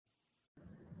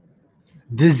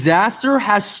Disaster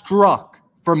has struck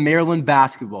for Maryland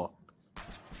basketball.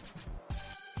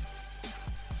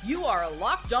 You are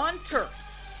Locked On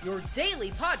Terps, your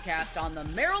daily podcast on the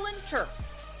Maryland Terps.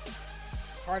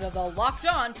 Part of the Locked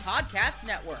On Podcast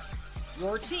Network,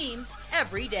 your team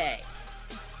every day.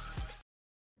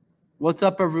 What's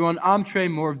up, everyone? I'm Trey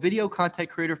Moore, video content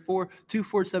creator for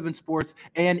 247 Sports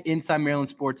and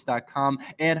InsideMarylandSports.com,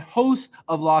 and host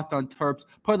of Locked On Terps,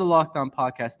 part of the Locked On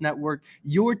Podcast Network,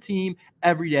 your team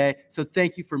every day. So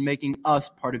thank you for making us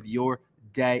part of your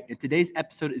day. And today's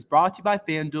episode is brought to you by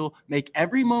FanDuel. Make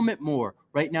every moment more.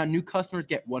 Right now, new customers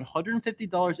get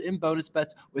 $150 in bonus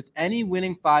bets with any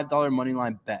winning $5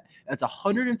 moneyline bet. That's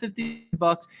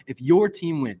 $150 if your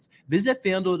team wins. Visit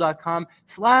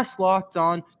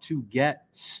FanDuel.com/LockedOn to get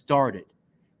started.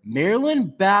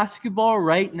 Maryland basketball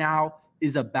right now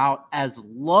is about as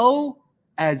low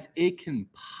as it can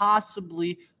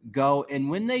possibly go. And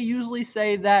when they usually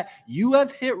say that you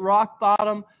have hit rock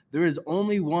bottom, there is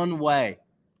only one way,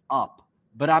 up.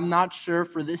 But I'm not sure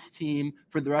for this team,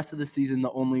 for the rest of the season,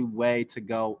 the only way to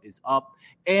go is up.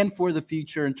 And for the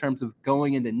future in terms of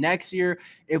going into next year,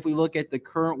 if we look at the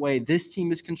current way this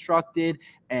team is constructed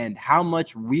and how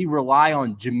much we rely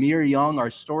on Jameer Young, our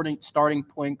starting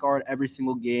point guard every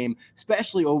single game,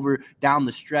 especially over down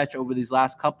the stretch over these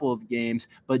last couple of games,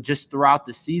 but just throughout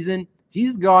the season,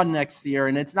 he's gone next year.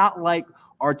 And it's not like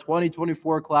our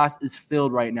 2024 class is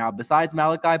filled right now. Besides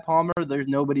Malachi Palmer, there's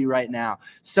nobody right now.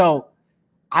 So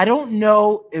I don't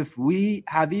know if we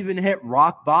have even hit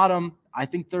rock bottom. I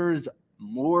think there's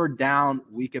more down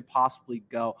we could possibly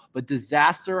go. But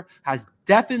disaster has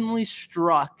definitely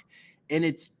struck, and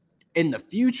it's in the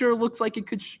future looks like it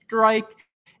could strike.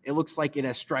 It looks like it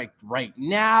has struck right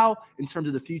now in terms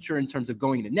of the future, in terms of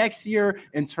going into next year,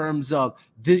 in terms of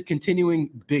this continuing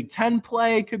Big Ten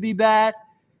play could be bad.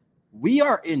 We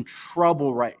are in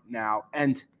trouble right now,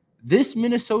 and this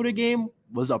Minnesota game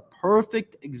was a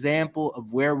perfect example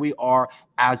of where we are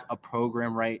as a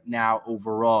program right now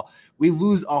overall. We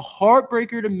lose a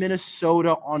heartbreaker to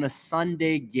Minnesota on a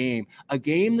Sunday game, a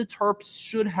game the Terps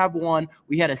should have won.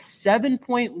 We had a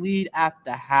 7-point lead at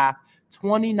the half,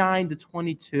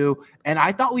 29-22, and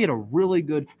I thought we had a really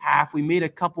good half. We made a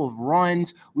couple of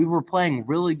runs. We were playing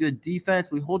really good defense.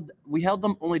 We held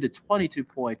them only to 22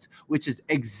 points, which is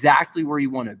exactly where you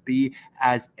want to be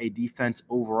as a defense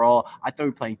overall. I thought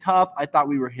we were playing tough. I thought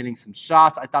we were hitting some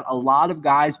shots. I thought a lot of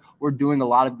guys were doing a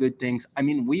lot of good things. I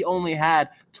mean, we only had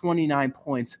 29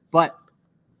 points, but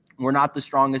we're not the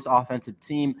strongest offensive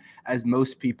team, as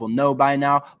most people know by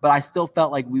now, but I still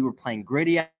felt like we were playing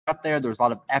gritty out there. There was a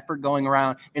lot of effort going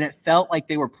around, and it felt like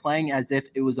they were playing as if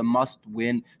it was a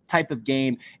must-win type of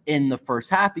game in the first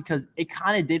half, because it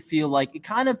kind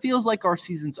of feels like our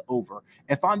season's over.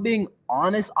 If I'm being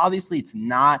honest, obviously it's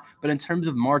not, but in terms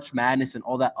of March Madness and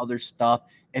all that other stuff,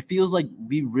 it feels like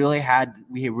we really have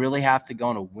to go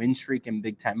on a win streak in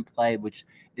Big Ten play, which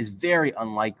is very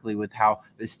unlikely with how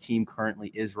this team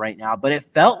currently is right now. But it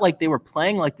felt like they were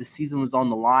playing like the season was on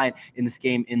the line in this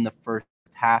game in the first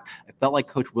half. It felt like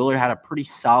Coach Willard had a pretty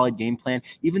solid game plan.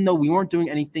 Even though we weren't doing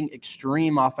anything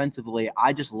extreme offensively,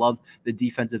 I just loved the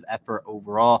defensive effort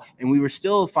overall. And we were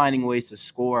still finding ways to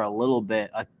score a little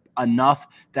bit, enough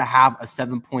to have a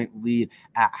 7-point lead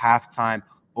at halftime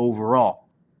overall.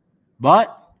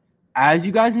 But as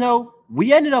you guys know,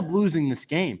 we ended up losing this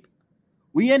game.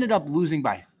 We ended up losing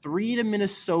by 3 to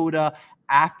Minnesota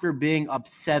after being up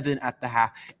 7 at the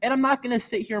half. And I'm not going to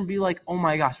sit here and be like, oh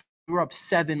my gosh, we were up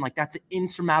 7. Like, that's an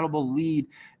insurmountable lead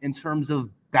in terms of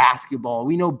basketball.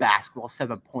 We know basketball,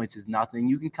 7 points is nothing.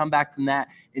 You can come back from that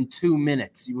in 2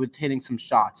 minutes. You were hitting some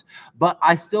shots. But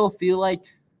I still feel like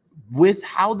with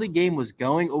how the game was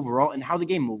going overall and how the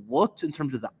game looked in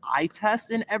terms of the eye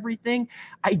test and everything,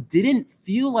 I didn't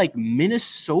feel like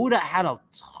Minnesota had a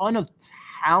ton of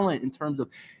talent in terms of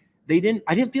I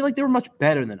didn't feel like they were much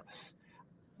better than us.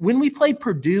 When we played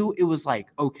Purdue, it was like,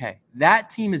 okay, that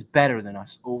team is better than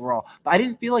us overall. But I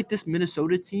didn't feel like this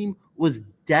Minnesota team was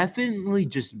definitely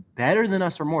just better than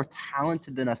us or more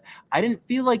talented than us. I didn't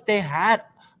feel like they had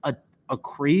a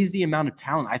crazy amount of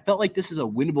talent. I felt like this is a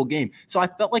winnable game. So I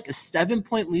felt like a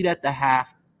 7-point lead at the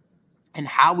half, and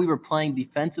how we were playing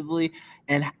defensively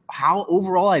and how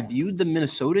overall I viewed the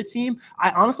Minnesota team, I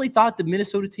honestly thought the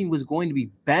Minnesota team was going to be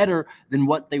better than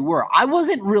what they were. I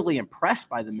wasn't really impressed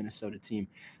by the Minnesota team.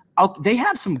 They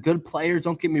have some good players,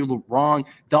 don't get me wrong.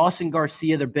 Dawson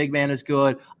Garcia, their big man, is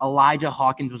good. Elijah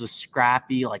Hawkins was a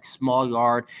scrappy, small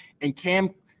guard. And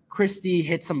Cam Christie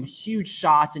hit some huge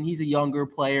shots, and he's a younger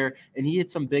player, and he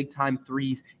hit some big-time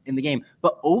threes in the game.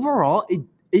 But overall,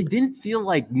 it didn't feel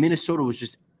like Minnesota was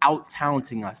just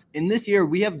out-talenting us. In this year,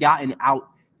 we have gotten out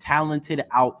talented,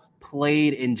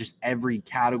 outplayed in just every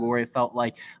category. It felt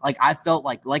like I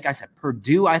said,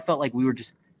 Purdue, I felt like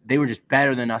they were just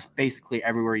better than us basically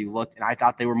everywhere you looked. And I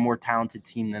thought they were a more talented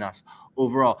team than us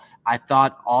overall. I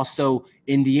thought also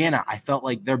Indiana, I felt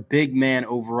like their big man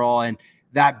overall and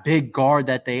that big guard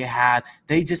that they had,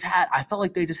 I felt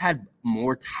like they just had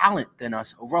more talent than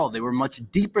us overall. They were much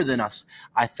deeper than us,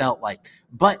 I felt like.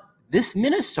 But this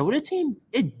Minnesota team,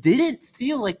 it didn't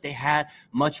feel like they had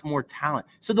much more talent.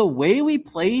 So the way we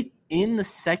played in the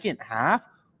second half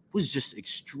was just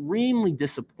extremely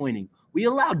disappointing. We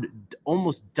allowed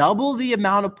almost double the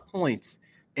amount of points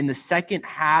in the second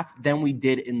half than we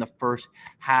did in the first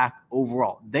half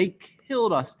overall. They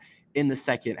killed us in the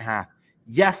second half.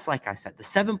 Yes, like I said, the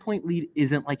 7-point lead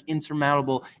isn't like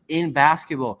insurmountable in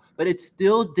basketball, but it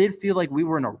still did feel like we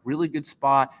were in a really good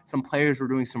spot. Some players were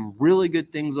doing some really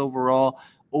good things overall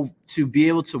to be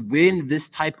able to win this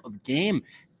type of game.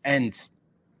 And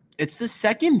it's the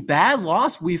second bad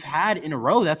loss we've had in a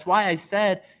row. That's why I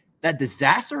said that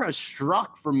disaster has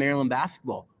struck for Maryland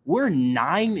basketball. We're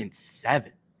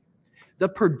 9-7. The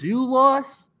Purdue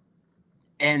loss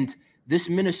and this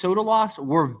Minnesota loss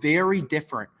were very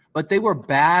different, but they were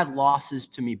bad losses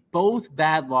to me. Both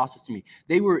bad losses to me.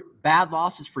 They were bad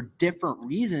losses for different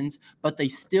reasons, but they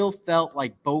still felt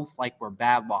like both were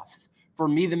bad losses. For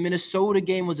me, the Minnesota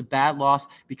game was a bad loss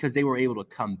because they were able to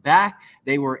come back.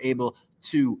 They were able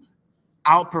to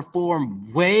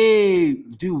outperform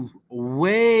do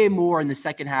way more in the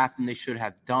second half than they should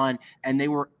have done. And they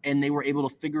were able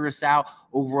to figure us out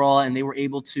overall, and they were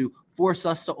able to force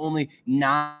us to only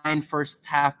 9 first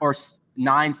half or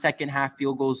 9 second half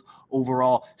field goals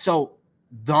overall. So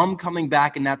them coming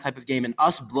back in that type of game and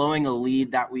us blowing a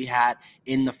lead that we had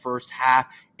in the first half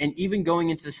and even going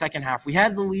into the second half, we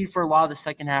had the lead for a lot of the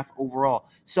second half overall.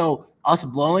 So us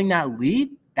blowing that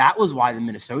lead, that was why the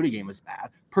Minnesota game was bad.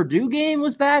 Purdue game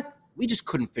was bad. We just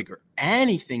couldn't figure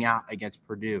anything out against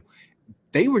Purdue.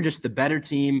 They were just the better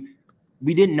team.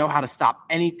 We didn't know how to stop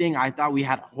anything. I thought we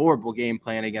had a horrible game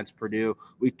plan against Purdue.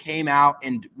 We came out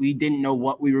and we didn't know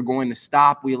what we were going to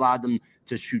stop. We allowed them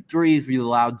to shoot threes. We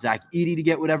allowed Zach Edey to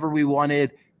get whatever we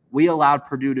wanted. We allowed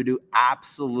Purdue to do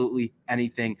absolutely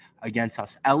anything against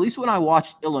us. At least when I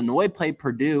watched Illinois play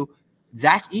Purdue,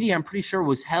 Zach Edey, I'm pretty sure,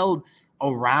 was held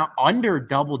around under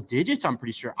double digits, I'm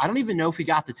pretty sure. I don't even know if he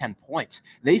got to 10 points.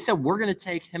 They said, we're going to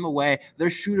take him away. Their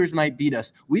shooters might beat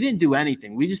us. We didn't do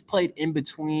anything. We just played in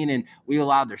between, and we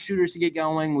allowed their shooters to get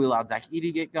going. We allowed Zach Edey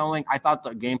to get going. I thought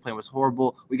the game plan was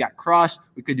horrible. We got crushed.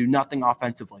 We could do nothing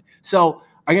offensively. So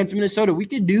against Minnesota, we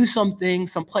could do some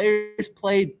things. Some players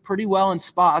played pretty well in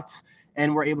spots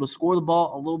and were able to score the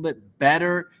ball a little bit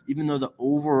better, even though the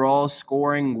overall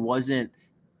scoring wasn't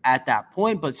at that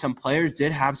point, but some players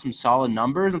did have some solid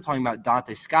numbers. I'm talking about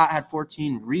Dante Scott had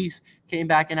 14. Reese came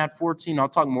back and had 14. I'll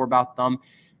talk more about them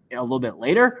a little bit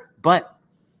later, but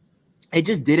it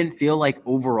just didn't feel like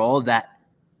overall that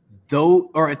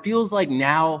it feels like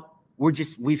now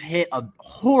we've hit a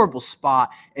horrible spot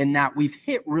and that we've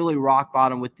hit really rock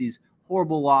bottom with these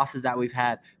horrible losses that we've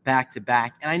had back to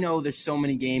back. And I know there's so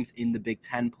many games in the Big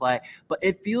Ten play, but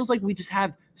it feels like we just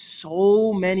have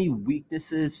so many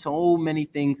weaknesses, so many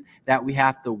things that we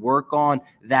have to work on,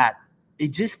 that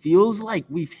it just feels like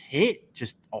we've hit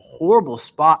just a horrible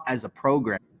spot as a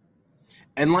program.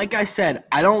 And like I said,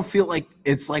 I don't feel like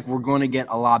it's like we're going to get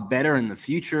a lot better in the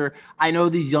future. I know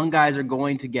these young guys are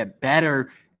going to get better,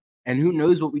 and who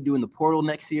knows what we do in the portal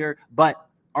next year, but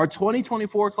our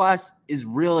 2024 class is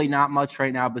really not much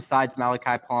right now besides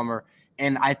Malachi Palmer.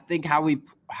 And I think how we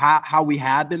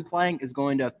have been playing is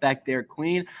going to affect Derek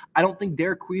Queen. I don't think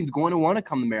Derek Queen's going to want to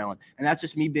come to Maryland, and that's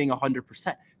just me being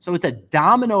 100%. So it's a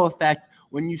domino effect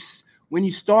when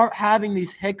you start having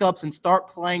these hiccups and start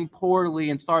playing poorly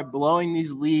and start blowing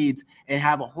these leads and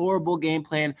have a horrible game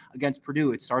plan against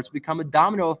Purdue. It starts to become a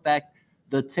domino effect.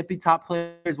 The tippy-top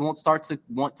players won't start to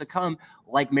want to come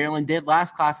like Maryland did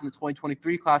last class in the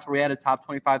 2023 class, where we had a top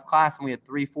 25 class and we had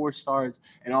 3-4 stars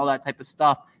and all that type of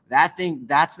stuff.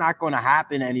 That's not going to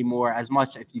happen anymore as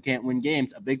much if you can't win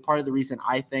games. A big part of the reason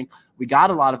I think we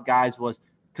got a lot of guys was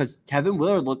because Kevin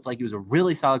Willard looked like he was a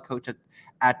really solid coach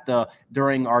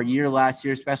during our year last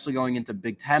year, especially going into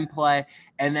Big Ten play.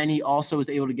 And then he also was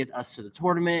able to get us to the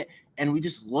tournament, and we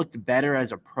just looked better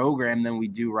as a program than we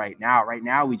do right now. Right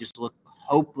now, we just look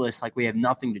hopeless, like we have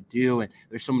nothing to do, and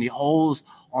there's so many holes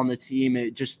on the team.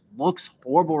 It just looks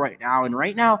horrible right now. And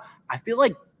right now, I feel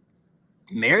like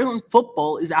Maryland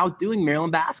football is outdoing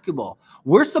Maryland basketball.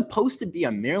 We're supposed to be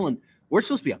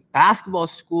a basketball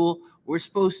school. We're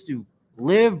supposed to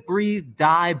live, breathe,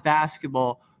 die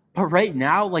basketball. But right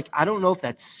now, like, I don't know if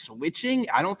that's switching.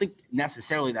 I don't think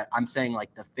necessarily that I'm saying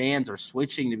like the fans are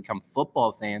switching to become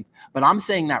football fans, but I'm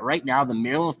saying that right now the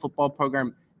Maryland football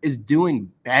program is doing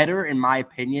better, in my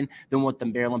opinion, than what the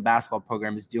Maryland basketball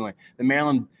program is doing. The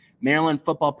Maryland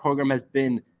football program has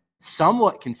been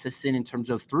somewhat consistent in terms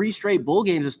of 3 straight bowl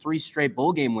games is 3 straight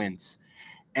bowl game wins.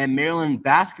 And Maryland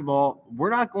basketball, we're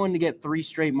not going to get 3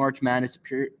 straight March Madness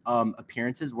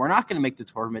appearances. We're not going to make the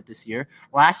tournament this year.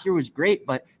 Last year was great,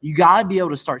 but you got to be able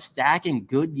to start stacking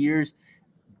good years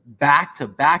back to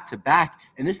back to back.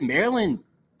 And this Maryland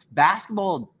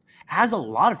basketball has a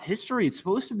lot of history. It's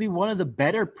supposed to be one of the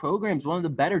better programs, one of the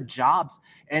better jobs,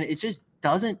 and it just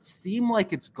doesn't seem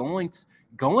like it's going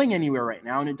anywhere right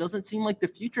now, and it doesn't seem like the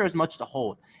future has much to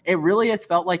hold. It really has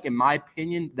felt like, in my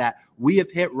opinion, that we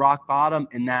have hit rock bottom,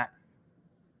 and that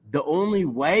the only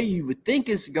way you would think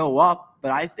is to go up,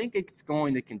 but I think it's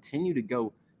going to continue to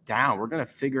go down. We're going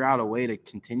to figure out a way to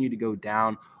continue to go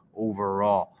down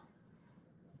overall.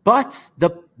 But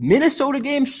the Minnesota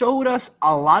game showed us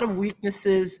a lot of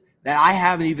weaknesses that I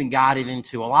haven't even gotten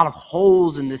into, a lot of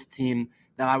holes in this team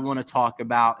that I want to talk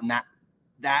about, and that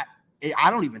I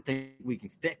don't even think we can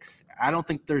fix. I don't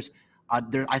think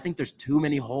I think there's too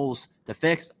many holes to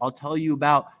fix. I'll tell you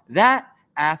about that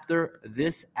after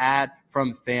this ad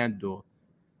from FanDuel.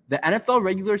 The NFL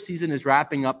regular season is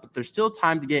wrapping up, but there's still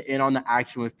time to get in on the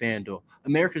action with FanDuel,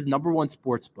 America's #1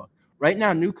 sportsbook. Right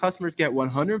now, new customers get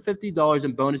 $150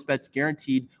 in bonus bets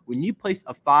guaranteed when you place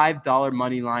a $5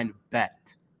 moneyline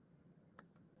bet.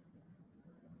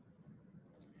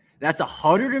 That's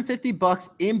 $150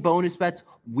 in bonus bets,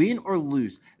 win or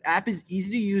lose. The app is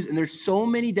easy to use, and there's so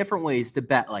many different ways to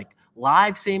bet, like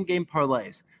live same-game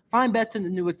parlays. Find bets in the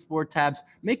new Explore tabs,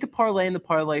 make a parlay in the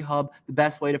Parlay Hub, the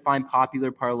best way to find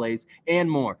popular parlays, and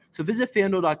more. So visit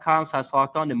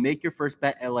FanDuel.com/lockedon to make your first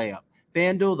bet a layup.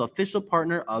 FanDuel, the official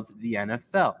partner of the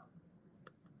NFL.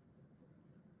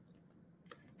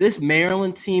 This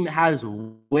Maryland team has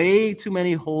way too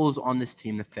many holes on this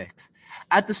team to fix.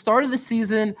 At the start of the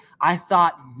season, I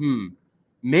thought,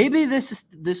 maybe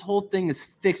this whole thing is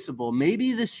fixable.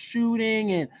 Maybe this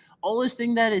shooting and all this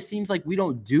thing that it seems like we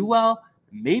don't do well,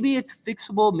 maybe it's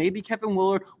fixable. Maybe Kevin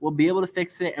Willard will be able to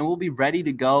fix it, and we'll be ready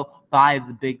to go by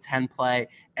the Big Ten play,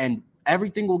 and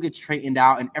everything will get straightened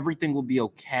out, and everything will be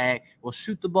okay. We'll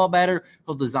shoot the ball better.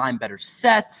 He'll design better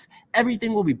sets.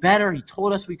 Everything will be better. He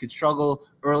told us we could struggle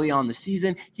early on the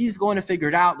season. He's going to figure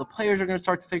it out. The players are going to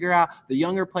start to figure it out. The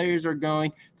younger players are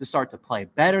going to start to play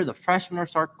better. The freshmen are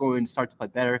going to start to play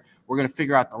better. We're going to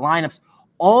figure out the lineups.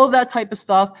 All of that type of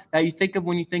stuff that you think of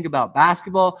when you think about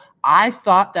basketball. I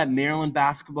thought that Maryland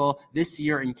basketball this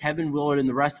year, and Kevin Willard and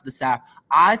the rest of the staff,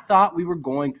 I thought we were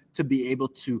going to be able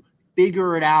to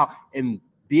figure it out and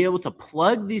be able to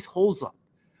plug these holes up.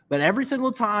 But every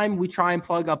single time we try and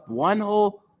plug up one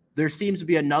hole, there seems to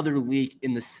be another leak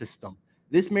in the system.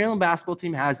 This Maryland basketball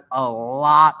team has a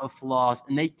lot of flaws,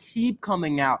 and they keep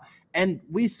coming out. And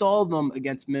we saw them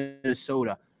against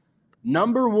Minnesota.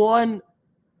 Number one,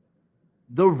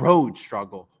 the road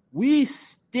struggle. We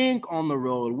stink on the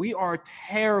road. We are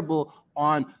terrible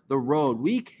on the road.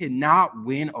 We cannot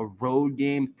win a road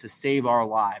game to save our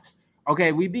lives.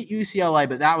 Okay, we beat UCLA,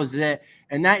 but that was it.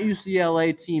 And that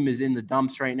UCLA team is in the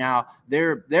dumps right now.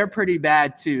 They're pretty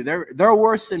bad too. They're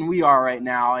worse than we are right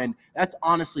now, and that's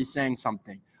honestly saying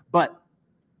something. But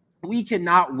we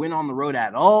cannot win on the road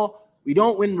at all. We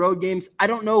don't win road games. I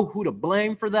don't know who to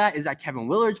blame for that. Is that Kevin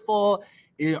Willard's fault?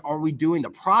 Are we doing the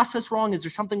process wrong? Is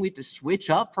there something we have to switch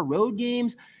up for road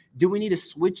games? Do we need to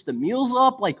switch the meals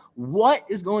up? Like, what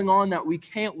is going on that we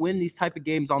can't win these type of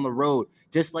games on the road,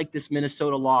 just like this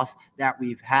Minnesota loss that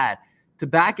we've had? To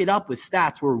back it up with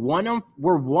stats, we're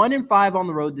 1-5 on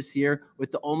the road this year,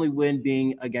 with the only win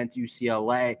being against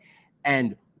UCLA.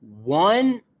 And we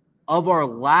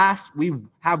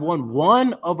have won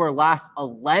one of our last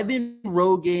 11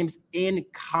 road games in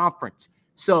conference.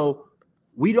 So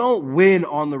we don't win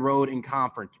on the road in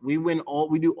conference. We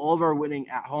do all of our winning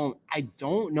at home. I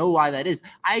don't know why that is.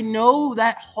 I know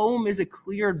that home is a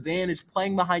clear advantage,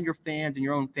 playing behind your fans and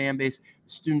your own fan base,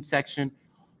 student section,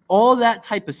 all that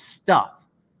type of stuff.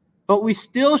 But we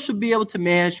still should be able to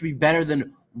manage to be better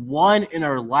than one in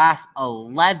our last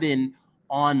 11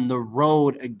 on the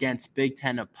road against Big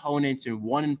Ten opponents, and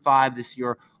 1-5 this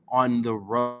year on the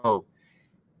road.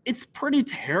 It's pretty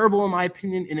terrible in my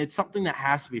opinion, and it's something that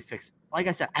has to be fixed. Like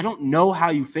I said, I don't know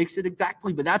how you fix it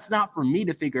exactly, but that's not for me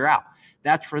to figure out.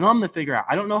 That's for them to figure out.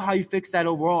 I don't know how you fix that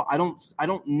overall. I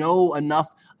don't know enough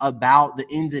about the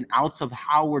ins and outs of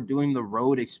how we're doing the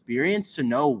road experience to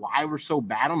know why we're so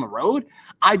bad on the road.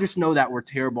 I just know that we're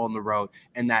terrible on the road,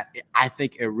 and that I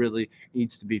think it really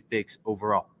needs to be fixed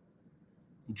overall.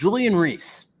 Julian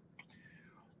Reese.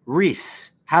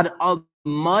 Reese had a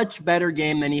much better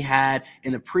game than he had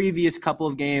in the previous couple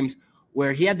of games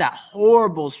where he had that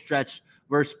horrible stretch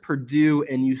versus Purdue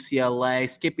and UCLA,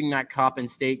 skipping that Coppin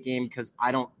State game because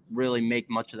I don't really make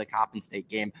much of the Coppin State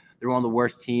game. They're one of the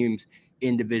worst teams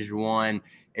in Division I.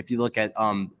 If you look at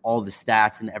all the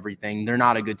stats and everything, they're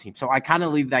not a good team. So I kind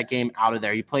of leave that game out of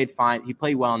there. He played fine. He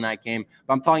played well in that game.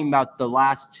 But I'm talking about the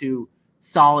last two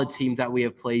solid teams that we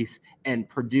have placed, and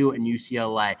Purdue and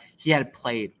UCLA. He had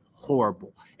played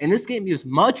horrible. In this game, he was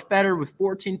much better with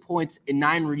 14 points and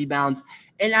 9 rebounds.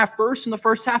 And at first, in the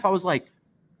first half, I was like,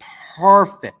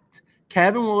 perfect.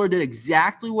 Kevin Willer did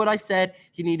exactly what I said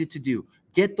he needed to do.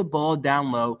 Get the ball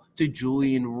down low to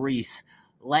Julian Reese.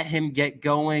 Let him get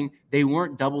going. They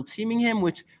weren't double teaming him,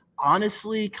 which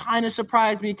honestly kind of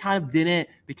surprised me, kind of didn't,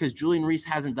 because Julian Reese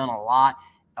hasn't done a lot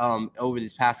over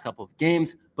these past couple of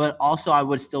games. But also I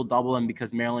would still double him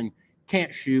because Maryland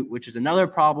can't shoot, which is another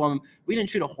problem. We didn't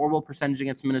shoot a horrible percentage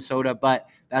against Minnesota, but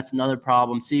that's another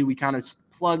problem. See, we kind of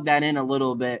plugged that in a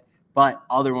little bit, but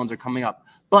other ones are coming up.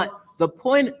 But the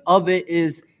point of it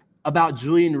is about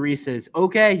Julian Reese is,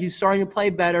 okay, he's starting to play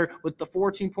better with the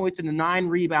 14 points and the 9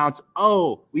 rebounds.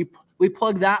 Oh, we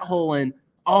plug that hole in.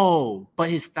 Oh, but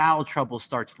his foul trouble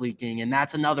starts leaking, and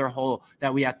that's another hole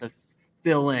that we have to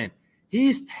fill in.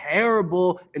 He's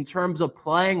terrible in terms of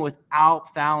playing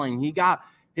without fouling. He got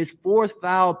his 4th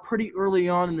foul pretty early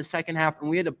on in the second half, and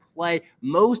we had to play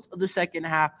most of the second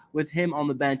half with him on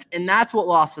the bench, and that's what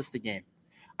lost us the game.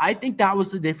 I think that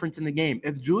was the difference in the game.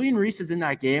 If Julian Reese is in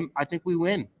that game, I think we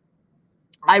win.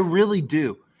 I really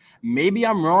do. Maybe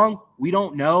I'm wrong. We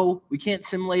don't know. We can't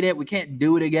simulate it. We can't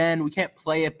do it again. We can't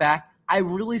play it back. I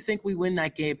really think we win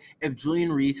that game if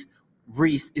Julian Reese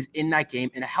is in that game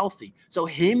and healthy. So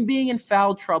him being in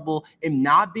foul trouble and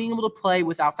not being able to play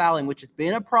without fouling, which has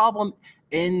been a problem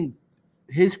in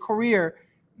his career,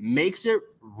 makes it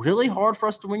really hard for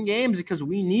us to win games because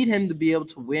we need him to be able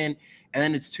to win. And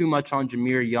then it's too much on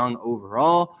Jameer Young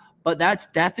overall. But that's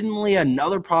definitely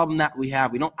another problem that we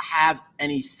have. We don't have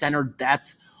any center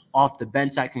depth off the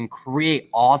bench that can create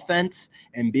offense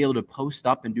and be able to post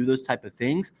up and do those type of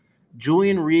things.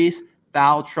 Julian Reese,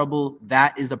 foul trouble,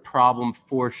 that is a problem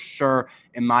for sure,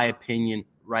 in my opinion,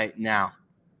 right now.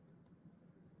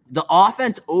 The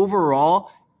offense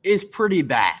overall is pretty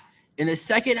bad. In the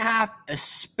second half,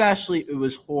 especially, it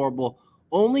was horrible.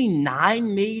 Only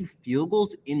 9 made field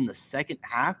goals in the second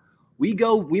half. We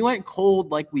went cold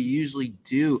like we usually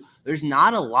do. There's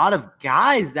not a lot of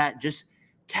guys that just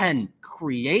can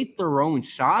create their own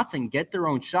shots and get their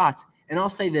own shots. And I'll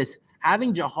say this,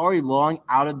 having Jahari Long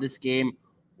out of this game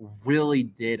really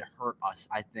did hurt us,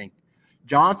 I think.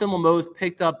 Jonathan Lamoth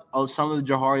picked up some of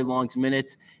Jahari Long's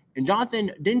minutes, and Jonathan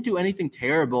didn't do anything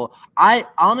terrible.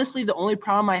 Honestly, the only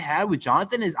problem I had with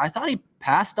Jonathan is I thought he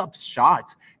passed up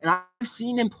shots. And I've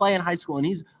seen him play in high school, and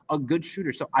he's a good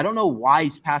shooter. So I don't know why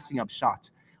he's passing up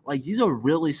shots. Like, he's a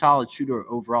really solid shooter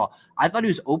overall. I thought he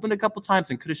was open a couple times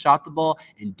and could have shot the ball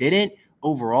and didn't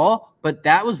overall. But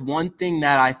that was one thing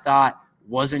that I thought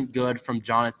wasn't good from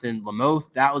Jonathan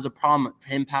Lamoth. That was a problem,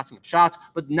 him passing up shots.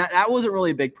 But that wasn't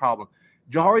really a big problem.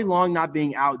 Jahari Long not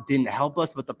being out didn't help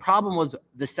us. But the problem was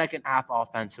the second half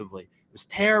offensively. It was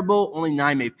terrible. Only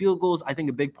 9 made field goals. I think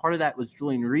a big part of that was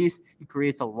Julian Reese. He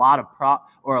creates a lot of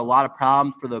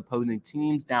problems for the opposing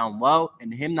teams down low,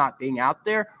 and him not being out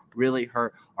there really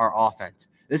hurt our offense.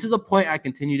 This is a point I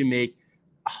continue to make.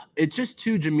 It's just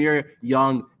too Jameer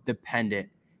Young dependent.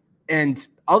 And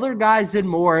other guys did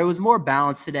more. It was more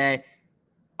balanced today,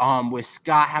 with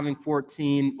Scott having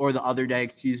 14, or the other day,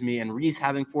 and Reese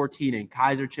having 14, and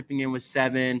Kaiser chipping in with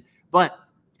 7. But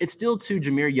it's still too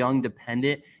Jameer Young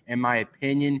dependent, in my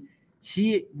opinion.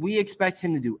 We expect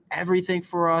him to do everything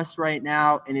for us right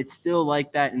now, and it's still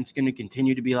like that, and it's going to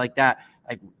continue to be like that.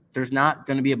 Like, there's not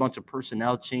going to be a bunch of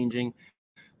personnel changing,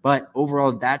 but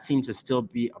overall, that seems to still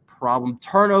be a problem.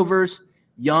 Turnovers,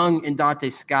 Young and Dante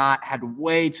Scott had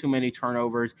way too many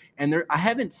turnovers, and I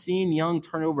haven't seen Young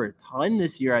turn over a ton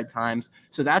this year at times,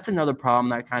 so that's another problem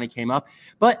that kind of came up.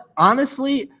 But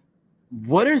honestly,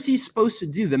 what is he supposed to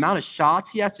do? The amount of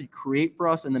shots he has to create for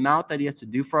us and the amount that he has to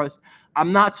do for us,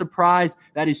 I'm not surprised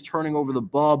that he's turning over the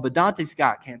ball, but Dante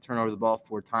Scott can't turn over the ball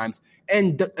 4 times.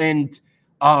 And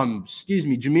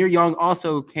Jameer Young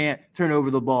also can't turn over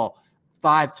the ball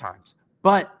 5 times.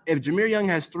 But if Jameer Young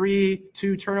has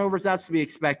 2 turnovers, that's to be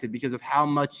expected because of how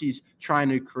much he's trying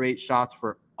to create shots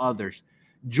for others.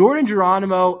 Jordan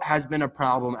Geronimo has been a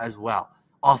problem as well.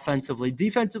 Offensively,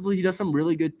 defensively, he does some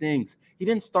really good things. He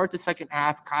didn't start the second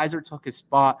half. Kaiser took his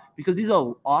spot because he's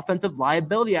an offensive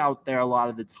liability out there a lot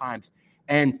of the times.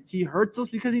 And he hurts us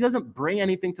because he doesn't bring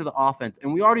anything to the offense.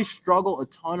 And we already struggle a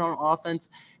ton on offense.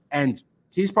 And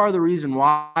he's part of the reason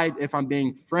why, if I'm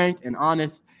being frank and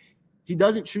honest, he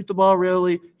doesn't shoot the ball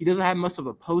really. He doesn't have much of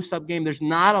a post-up game. There's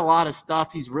not a lot of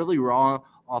stuff. He's really raw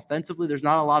offensively. There's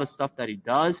not a lot of stuff that he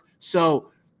does.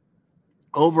 So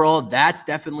overall, that's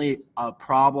definitely a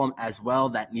problem as well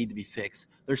that need to be fixed.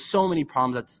 There's so many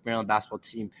problems that this Maryland basketball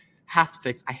team has to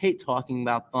fix. I hate talking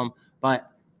about them, but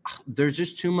there's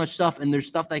just too much stuff, and there's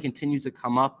stuff that continues to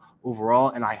come up overall,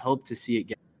 and I hope to see it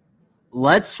get.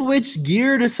 Let's switch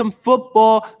gear to some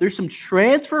football. There's some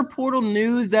transfer portal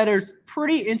news that is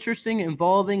pretty interesting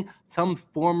involving some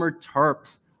former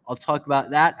Terps. I'll talk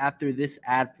about that after this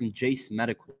ad from Jace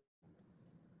Medical.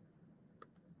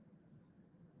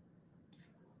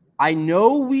 I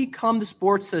know we come to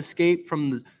sports to escape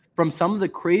from some of the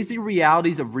crazy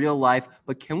realities of real life,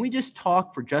 but can we just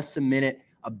talk for just a minute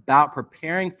about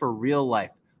preparing for real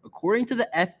life? According to the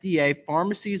FDA,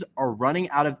 pharmacies are running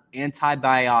out of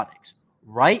antibiotics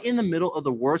right in the middle of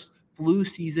the worst flu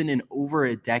season in over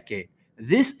a decade.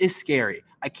 This is scary.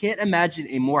 I can't imagine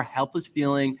a more helpless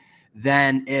feeling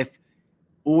than if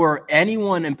or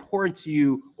anyone important to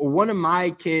you or one of my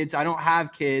kids, I don't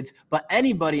have kids, but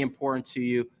anybody important to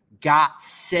you got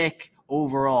sick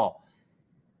overall.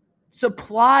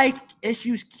 Supply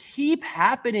issues keep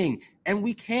happening, and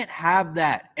we can't have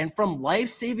that. And from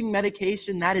life-saving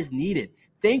medication that is needed,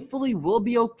 thankfully we'll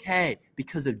be okay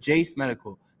because of Jace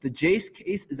Medical. The Jace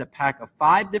case is a pack of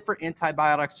 5 different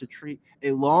antibiotics to treat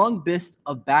a long list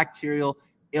of bacterial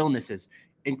illnesses,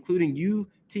 including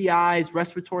UTIs,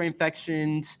 respiratory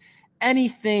infections,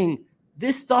 anything.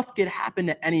 This stuff could happen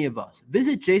to any of us.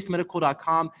 Visit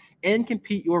jacemedical.com and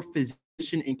complete your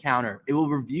physician encounter. It will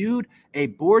review a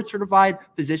board-certified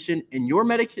physician, and your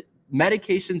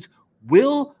medications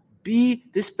will be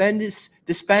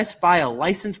dispensed by a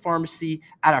licensed pharmacy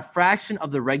at a fraction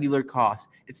of the regular cost.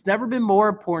 It's never been more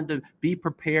important to be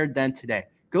prepared than today.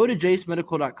 Go to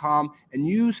jacemedical.com and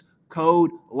use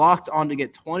code LOCKEDON to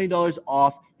get $20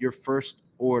 off your first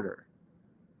order.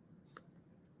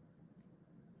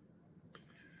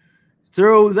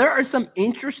 So there are some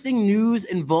interesting news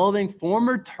involving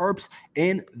former Terps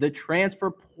in the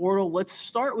transfer portal. Let's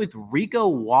start with Rico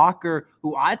Walker,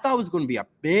 who I thought was going to be a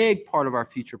big part of our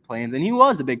future plans, and he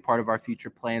was a big part of our future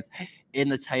plans in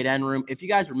the tight end room. If you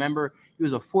guys remember, he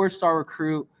was a 4-star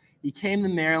recruit. He came to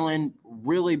Maryland,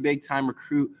 really big-time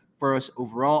recruit for us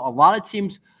overall. A lot of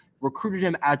teams recruited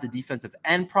him as a defensive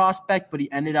end prospect, but he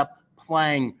ended up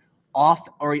playing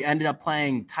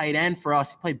tight end for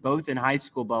us. He played both in high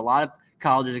school, but a lot of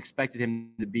colleges expected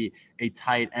him to be a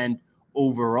tight end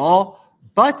overall.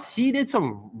 But he did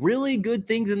some really good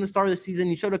things in the start of the season.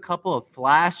 He showed a couple of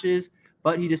flashes,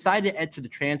 but he decided to enter the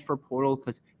transfer portal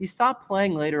because he stopped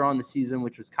playing later on the season,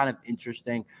 which was kind of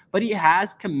interesting. But he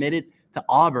has committed to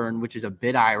Auburn, which is a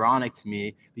bit ironic to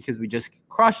me because we just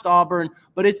crushed Auburn.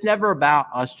 But it's never about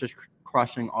us just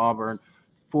crushing Auburn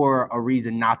for a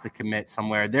reason not to commit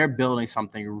somewhere. They're building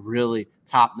something really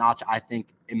top-notch, I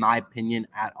think, in my opinion,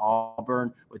 at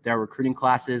Auburn with their recruiting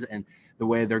classes and the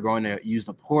way they're going to use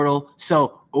the portal.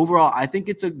 So overall, I think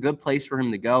it's a good place for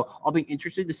him to go. I'll be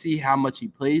interested to see how much he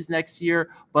plays next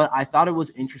year, but I thought it was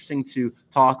interesting to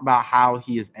talk about how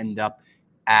he has ended up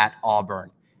at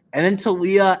Auburn. And then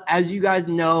Talia, as you guys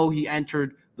know, he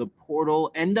entered the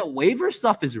portal, and the waiver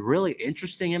stuff is really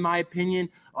interesting in my opinion.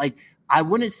 Like, I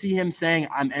wouldn't see him saying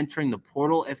I'm entering the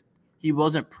portal if he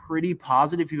wasn't pretty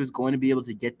positive he was going to be able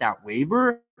to get that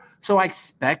waiver. So I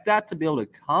expect that to be able to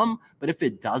come. But if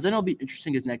it doesn't, it'll be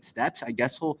interesting his next steps. I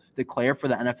guess he'll declare for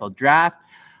the NFL draft.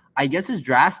 I guess his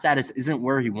draft status isn't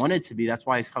where he wanted to be. That's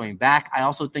why he's coming back. I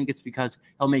also think it's because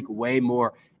he'll make way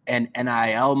more in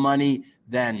NIL money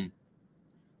than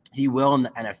he will in the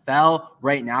NFL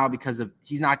right now because of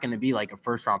he's not going to be like a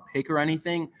first-round pick or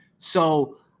anything.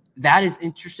 So that is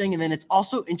interesting. And then it's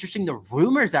also interesting the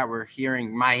rumors that we're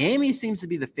hearing. Miami seems to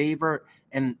be the favorite,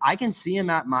 and I can see him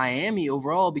at Miami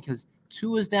overall because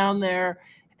Tua's down there,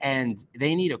 and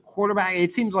they need a quarterback.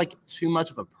 It seems like too much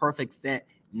of a perfect fit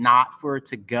not for it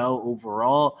to go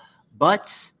overall.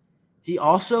 But he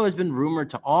also has been rumored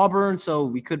to Auburn, so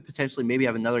we could potentially maybe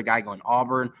have another guy going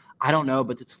Auburn. I don't know,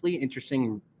 but it's really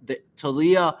interesting. The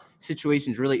Talia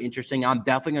situation is really interesting. I'm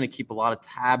definitely going to keep a lot of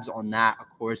tabs on that, of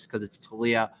course, because it's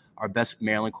Talia, our best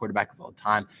Maryland quarterback of all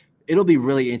time. It'll be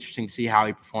really interesting to see how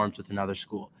he performs with another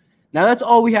school. Now, that's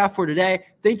all we have for today.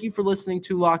 Thank you for listening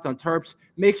to Locked on Terps.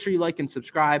 Make sure you like and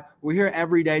subscribe. We're here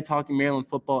every day talking Maryland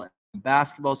football and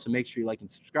basketball, so make sure you like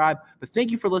and subscribe. But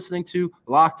thank you for listening to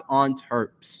Locked on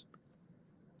Terps.